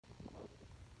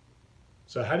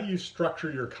So how do you structure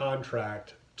your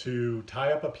contract to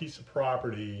tie up a piece of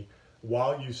property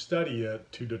while you study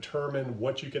it to determine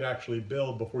what you can actually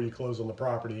build before you close on the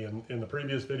property? And in the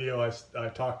previous video, I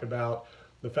talked about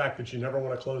the fact that you never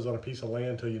want to close on a piece of land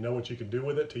until you know what you can do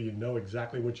with it, till you know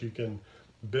exactly what you can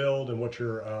build and what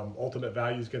your ultimate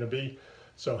value is going to be.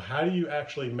 So how do you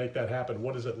actually make that happen?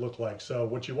 What does it look like? So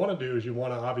what you want to do is you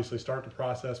want to obviously start the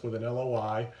process with an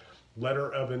LOI,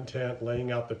 letter of intent,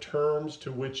 laying out the terms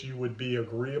to which you would be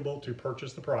agreeable to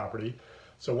purchase the property.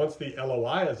 So once the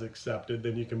LOI is accepted,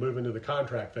 then you can move into the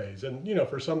contract phase. And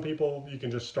for some people, you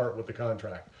can just start with the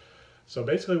contract. So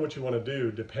basically what you want to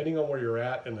do, depending on where you're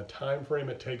at and the time frame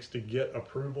it takes to get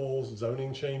approvals,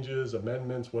 zoning changes,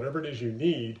 amendments, whatever it is you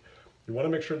need, you want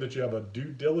to make sure that you have a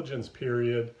due diligence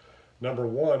period, number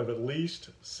one, of at least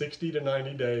 60 to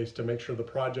 90 days to make sure the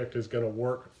project is going to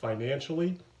work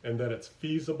financially and that it's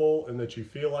feasible and that you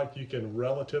feel like you can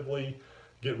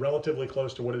get relatively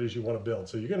close to what it is you want to build.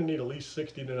 So you're going to need at least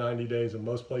 60 to 90 days in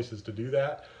most places to do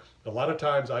that. A lot of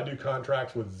times I do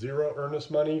contracts with zero earnest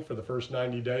money for the first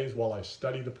 90 days while I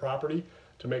study the property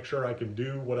to make sure I can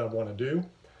do what I want to do.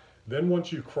 Then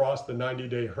once you cross the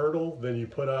 90-day hurdle, then you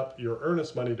put up your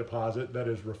earnest money deposit that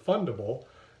is refundable.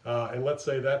 And let's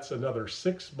say that's another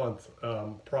 6-month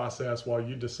process while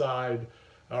you decide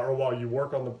or while you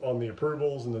work on the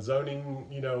approvals and the zoning,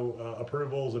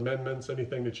 approvals, amendments,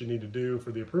 anything that you need to do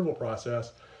for the approval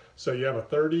process. So you have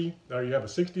a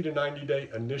 60 to 90 day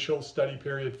initial study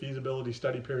period, feasibility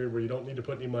study period, where you don't need to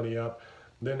put any money up.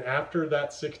 Then after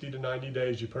that 60 to 90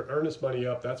 days, you put earnest money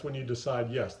up. That's when you decide,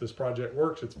 yes, this project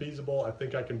works, it's feasible, I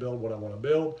think I can build what I want to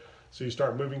build. So you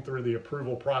start moving through the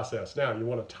approval process. Now you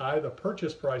want to tie the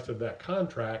purchase price of that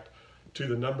contract to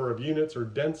the number of units or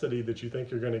density that you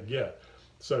think you're going to get.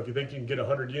 So if you think you can get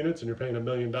 100 units and you're paying $1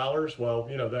 million, well,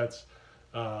 that's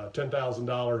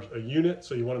 $10,000 a unit.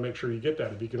 So you want to make sure you get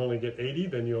that. If you can only get 80,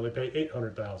 then you only pay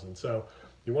 $800,000. So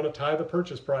you want to tie the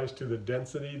purchase price to the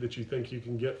density that you think you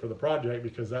can get for the project,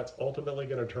 because that's ultimately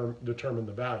going to determine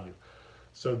the value.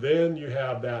 So then you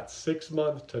have that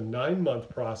 6-month to 9-month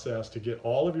process to get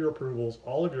all of your approvals,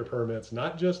 all of your permits,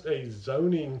 not just a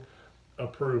zoning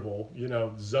approval.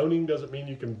 Zoning doesn't mean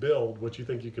you can build what you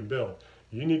think you can build.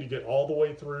 You need to get all the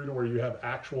way through to where you have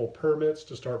actual permits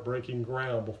to start breaking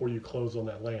ground before you close on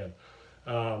that land.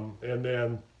 And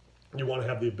then you want to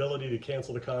have the ability to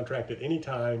cancel the contract at any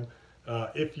time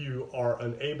if you are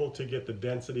unable to get the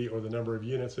density or the number of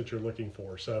units that you're looking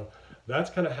for. So that's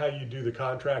kind of how you do the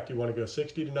contract. You want to go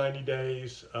 60 to 90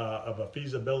 days of a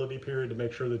feasibility period to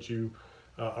make sure that you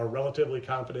are relatively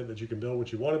confident that you can build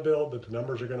what you want to build, that the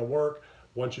numbers are going to work.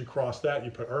 Once you cross that, you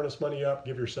put earnest money up,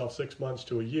 give yourself 6 months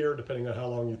to a year, depending on how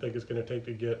long you think it's going to take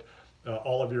to get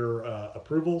all of your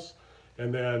approvals.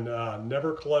 And then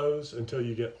never close until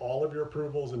you get all of your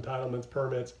approvals, entitlements,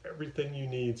 permits, everything you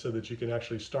need so that you can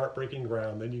actually start breaking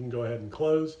ground. Then you can go ahead and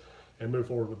close and move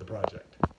forward with the project.